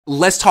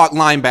Let's talk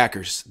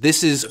linebackers.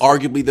 This is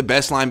arguably the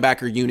best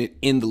linebacker unit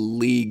in the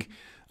league.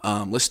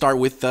 Let's start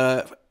with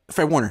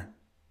Fred Warner.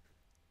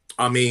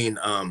 I mean,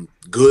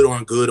 good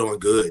on good on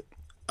good.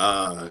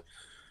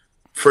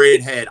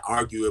 Fred had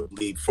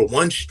arguably, for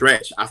one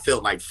stretch, I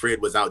felt like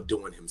Fred was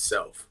outdoing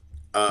himself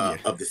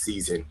of the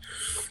season.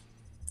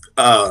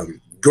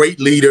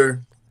 Great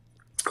leader.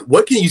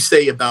 What can you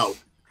say about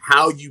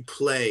how you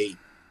play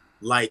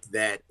like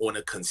that on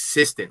a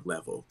consistent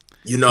level?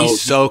 You know,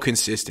 he's so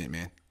consistent,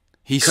 man.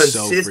 He's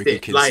so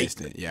freaking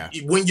consistent.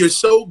 Like, when you're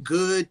so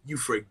good, you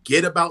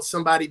forget about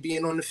somebody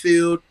being on the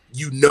field.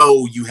 You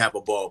know you have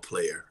a ball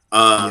player.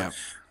 One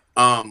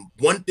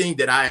thing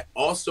that I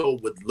also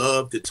would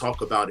love to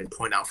talk about and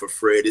point out for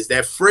Fred is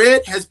that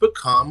Fred has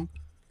become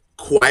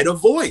quite a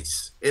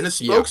voice and a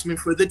spokesman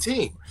for the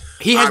team.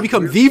 He has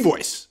become the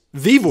voice.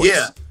 The voice.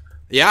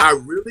 Yeah. I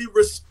really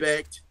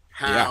respect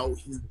how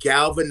he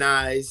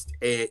galvanized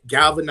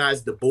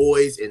the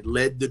boys and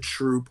led the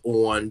troop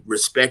on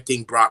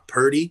respecting Brock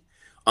Purdy.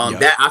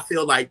 That I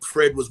feel like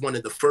Fred was one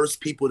of the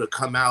first people to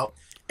come out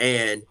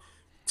and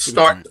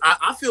start.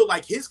 I feel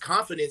like his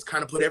confidence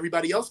kind of put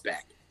everybody else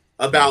back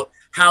about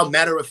how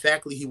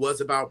matter-of-factly he was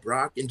about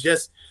Brock. And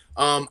just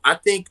I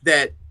think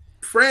that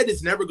Fred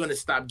is never going to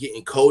stop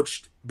getting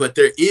coached, but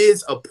there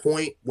is a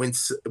point when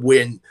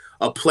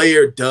a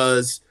player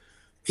does.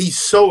 He's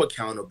so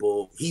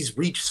accountable. He's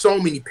reached so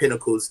many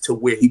pinnacles to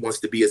where he wants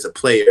to be as a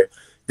player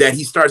that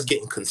he starts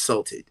getting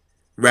consulted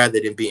rather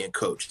than being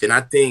coached. And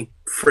I think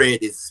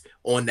Fred is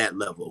on that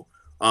level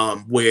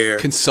where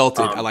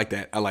consulted. I like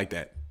that.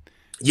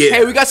 Yeah.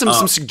 Hey, we got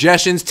some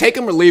suggestions. Take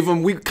them or leave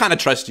them. We kind of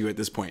trust you at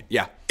this point.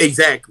 Yeah.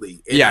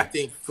 Exactly. And I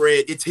think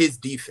Fred, it's his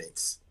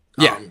defense.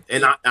 And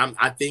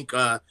I think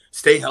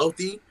stay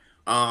healthy.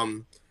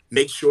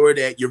 Make sure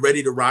that you're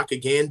ready to rock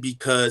again,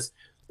 because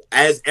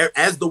as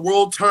the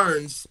world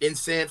turns in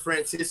San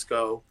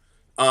Francisco,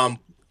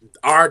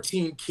 our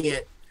team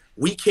can't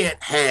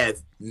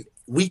have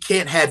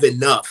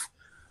enough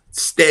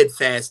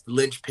steadfast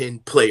linchpin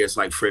players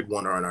like Fred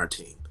Warner on our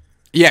team.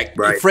 Yeah,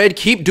 right. Fred,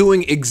 keep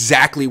doing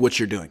exactly what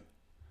you're doing.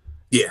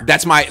 Yeah,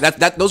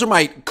 those are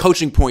my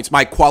coaching points,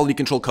 my quality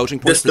control coaching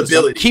points. The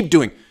stability. Keep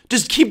doing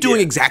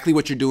exactly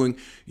what you're doing.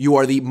 You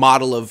are the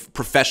model of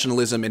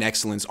professionalism and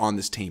excellence on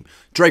this team.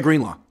 Dre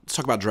Greenlaw. Let's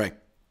talk about Dre.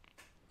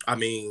 I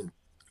mean,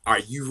 are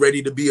you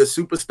ready to be a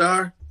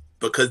superstar?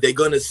 Because they're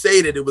gonna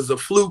say that it was a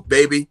fluke,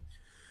 baby.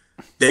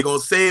 They're gonna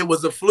say it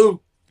was a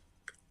fluke.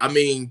 I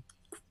mean,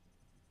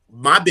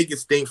 my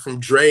biggest thing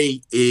from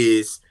Dre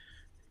is,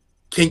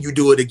 can you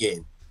do it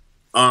again?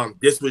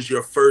 This was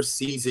your first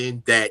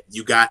season that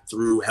you got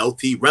through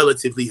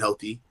relatively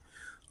healthy.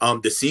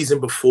 The season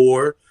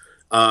before,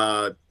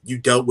 you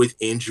dealt with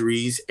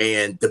injuries.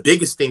 And the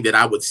biggest thing that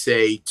I would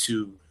say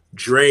to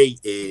Dre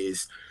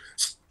is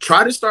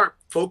try to start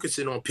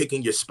focusing on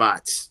picking your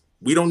spots.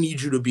 We don't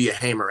need you to be a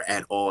hammer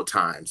at all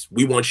times.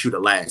 We want you to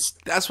last.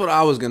 That's what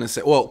I was going to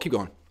say. Well, keep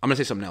going. I'm going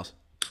to say something else.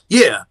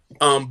 Yeah,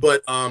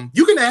 but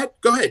you can add.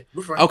 Go ahead.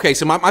 Okay,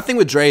 so my thing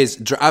with Dre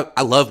is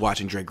I love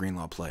watching Dre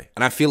Greenlaw play,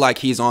 and I feel like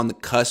he's on the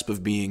cusp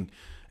of being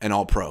an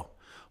All-Pro.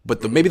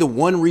 But maybe the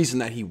one reason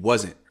that he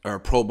wasn't a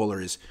Pro Bowler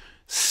is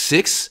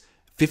 6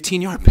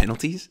 15-yard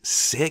penalties.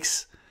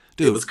 6,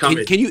 dude. It was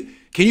coming.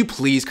 Can you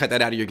please cut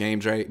that out of your game,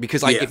 Dre?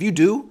 Because if you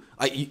do,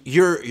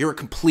 you're a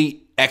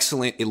complete,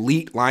 excellent,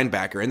 elite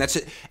linebacker, and that's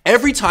it.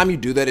 Every time you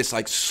do that, it's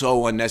like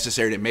so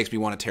unnecessary that it makes me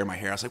want to tear my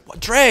hair. I was like, "What,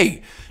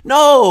 Dre?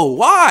 No,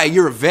 why?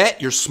 You're a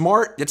vet. You're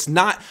smart. It's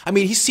not. I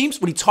mean, he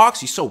seems when he talks,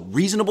 he's so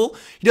reasonable.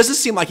 He doesn't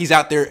seem like he's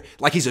out there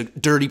like he's a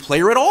dirty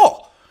player at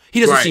all. He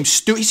doesn't seem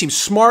stupid. He seems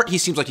smart. He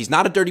seems like he's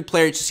not a dirty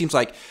player. It just seems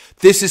like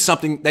this is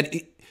something that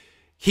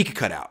he could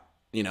cut out.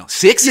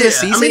 6 in a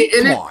season. I mean,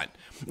 come on.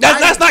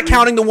 That's not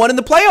counting the one in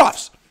the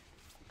playoffs.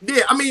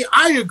 Yeah, I mean,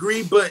 I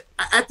agree, but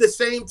at the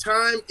same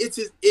time, it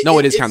is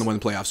counting the one in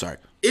the playoffs. Sorry,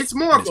 it's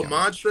more of a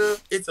mantra.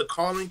 It's a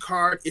calling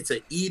card. It's an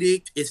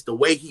edict. It's the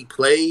way he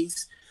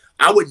plays.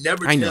 I would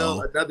never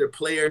tell another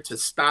player to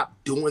stop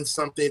doing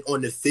something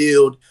on the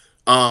field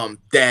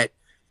that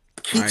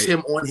keeps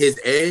him on his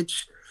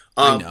edge.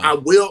 I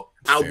will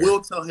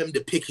tell him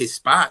to pick his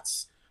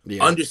spots,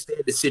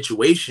 understand the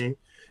situation,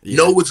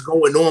 know what's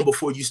going on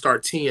before you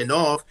start teeing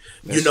off.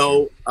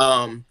 Because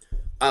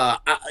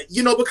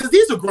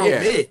these are grown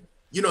men.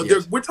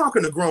 We're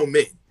talking to grown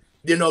men.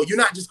 You're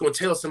not just going to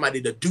tell somebody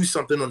to do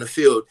something on the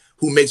field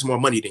who makes more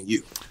money than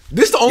you.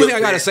 This is the only thing I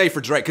got to say for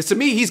Drake, because to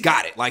me, he's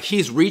got it. Like,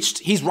 he's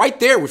right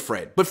there with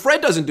Fred. But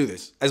Fred doesn't do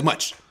this as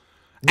much.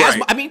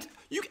 Right. I mean,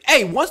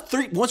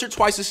 once or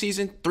twice a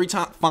season, 3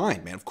 times,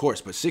 fine, man, of course.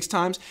 But 6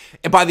 times,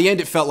 and by the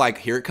end, it felt like,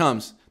 here it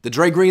comes. The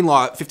Dre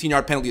Greenlaw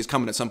 15-yard penalty is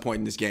coming at some point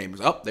in this game.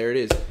 There it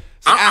is.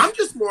 So, I'm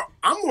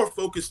more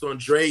focused on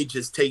Dre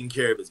just taking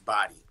care of his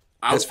body.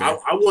 I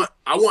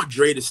want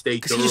Dre to stay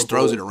because he just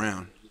throws it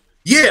around.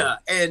 Yeah,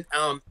 and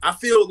I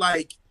feel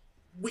like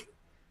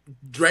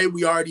Dre,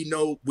 we already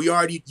know.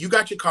 You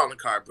got your calling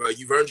card, bro.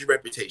 You've earned your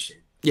reputation.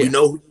 Yeah. We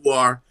know who you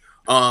are.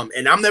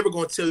 And I'm never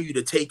going to tell you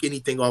to take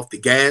anything off the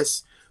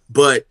gas,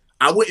 but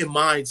I wouldn't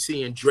mind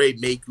seeing Dre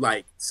make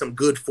like some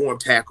good form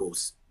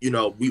tackles. You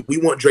know, we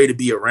want Dre to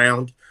be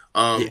around.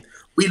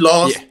 We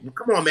lost.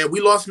 Come on, man.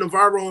 We lost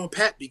Navarro and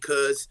Pat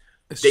because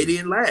they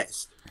didn't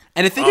last.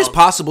 And I think it's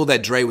possible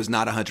that Dre was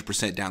not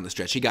 100% down the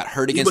stretch. He got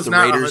hurt against the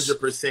Raiders.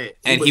 100%.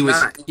 And he was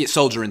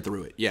soldiering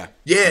through it. Yeah.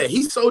 Yeah,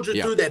 he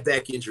soldiered through that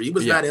back injury. He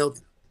was not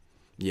healthy.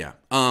 Yeah.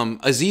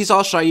 Azeez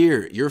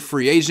Al-Shaair, you're a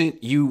free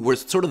agent. You were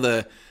sort of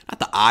not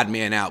the odd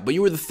man out, but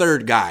you were the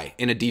third guy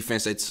in a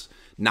defense that's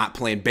not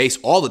playing base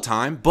all the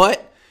time.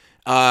 But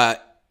I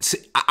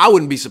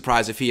wouldn't be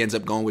surprised if he ends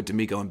up going with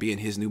D'Amico and being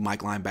his new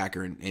Mike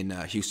linebacker in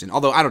Houston.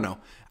 Although, I don't know.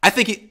 I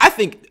think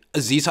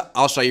Azeez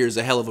Al-Shaair is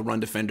a hell of a run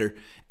defender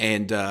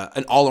and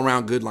an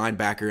all-around good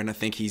linebacker, and I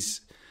think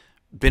he's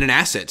been an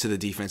asset to the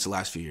defense the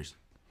last few years.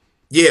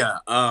 Yeah,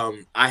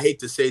 I hate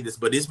to say this,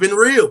 but it's been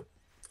real.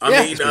 I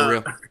mean, it's been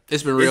real.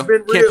 It's been real.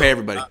 Can't pay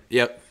everybody.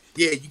 Yep.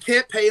 Yeah, you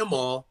can't pay them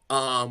all.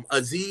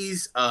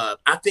 Azeez,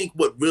 I think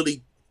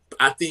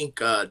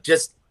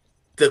just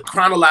the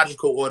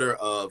chronological order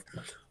of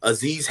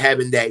Azeez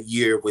having that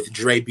year with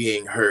Dre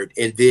being hurt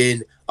and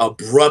then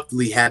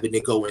abruptly having to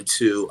go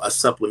into a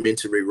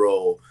supplementary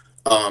role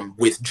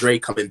with Dre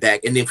coming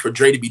back. And then for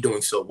Dre to be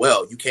doing so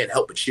well, you can't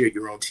help but cheer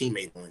your own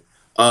teammate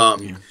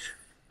on.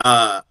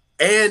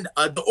 And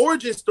the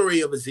origin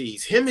story of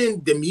Azeez, him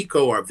and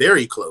D'Amico are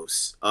very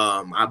close.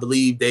 I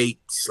believe they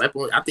slept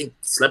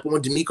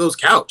on D'Amico's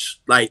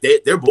couch. Like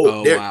they're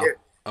both. Wow.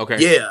 Okay.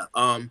 Yeah.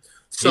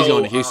 So he's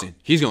going to Houston.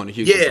 He's going to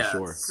Houston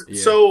for sure.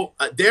 Yeah. So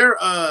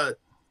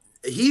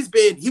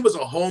he was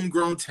a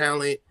homegrown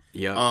talent.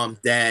 Yeah.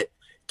 That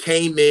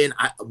came in.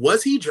 I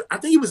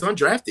think he was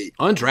undrafted.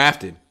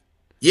 Undrafted.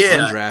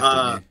 Yeah.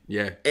 Undrafted.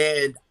 Yeah.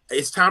 And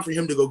it's time for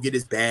him to go get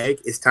his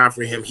bag. It's time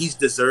for him. He's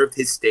deserved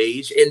his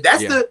stage, and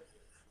that's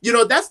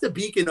that's the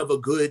beacon of a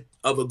good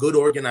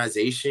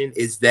organization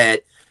is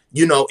that,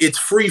 it's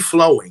free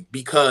flowing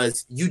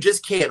because you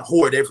just can't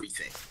hoard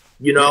everything,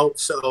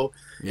 So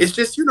it's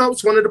just,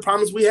 it's one of the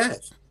problems we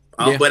have.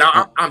 But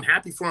I'm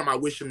happy for him. I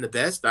wish him the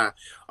best.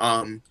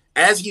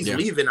 As he's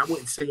leaving, I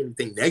wouldn't say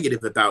anything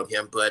negative about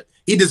him, but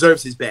he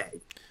deserves his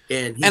bag,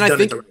 and he's done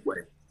it the right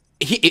way.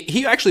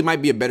 He actually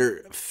might be a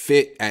better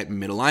fit at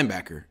middle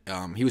linebacker.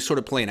 He was sort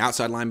of playing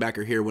outside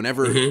linebacker here.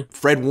 Whenever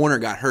Fred Warner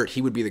got hurt,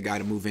 he would be the guy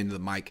to move into the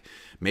mic.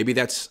 Maybe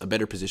that's a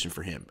better position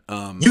for him.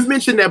 You've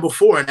mentioned that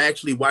before, and I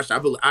actually watched.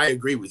 I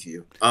agree with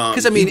you.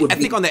 Because I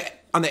think on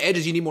the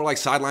edges you need more like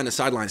sideline to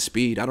sideline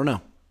speed. I don't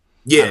know.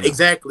 Yeah,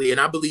 exactly. And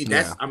I believe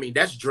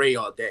that's Dre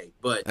all day.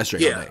 But that's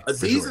Dre all day.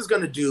 Azeez is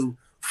going to do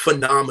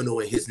phenomenal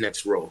in his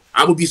next role.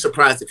 I would be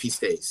surprised if he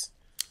stays.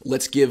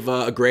 Let's give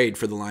a grade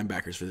for the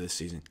linebackers for this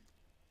season.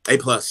 A+.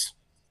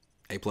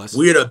 A+.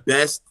 We're the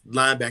best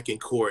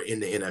linebacking core in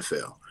the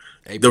NFL.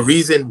 The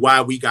reason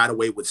why we got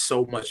away with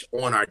so much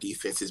on our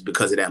defense is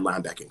because of that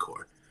linebacking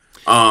core.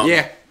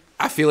 I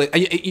feel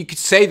it. You could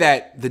say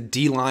that the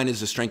D-line is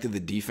the strength of the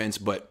defense,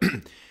 but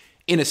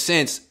in a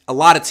sense, a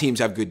lot of teams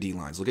have good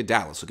D-lines. Look at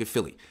Dallas. Look at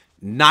Philly.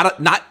 I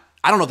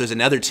don't know if there's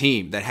another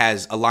team that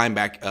has a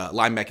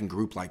linebacking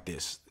group like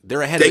this.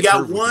 They're ahead of the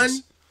curve. They got one.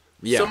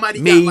 Yeah, somebody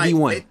maybe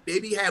one.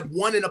 Maybe have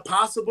one in a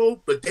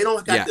possible, but they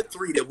don't got the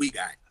three that we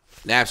got.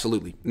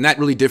 Absolutely. And that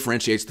really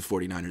differentiates the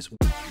 49ers.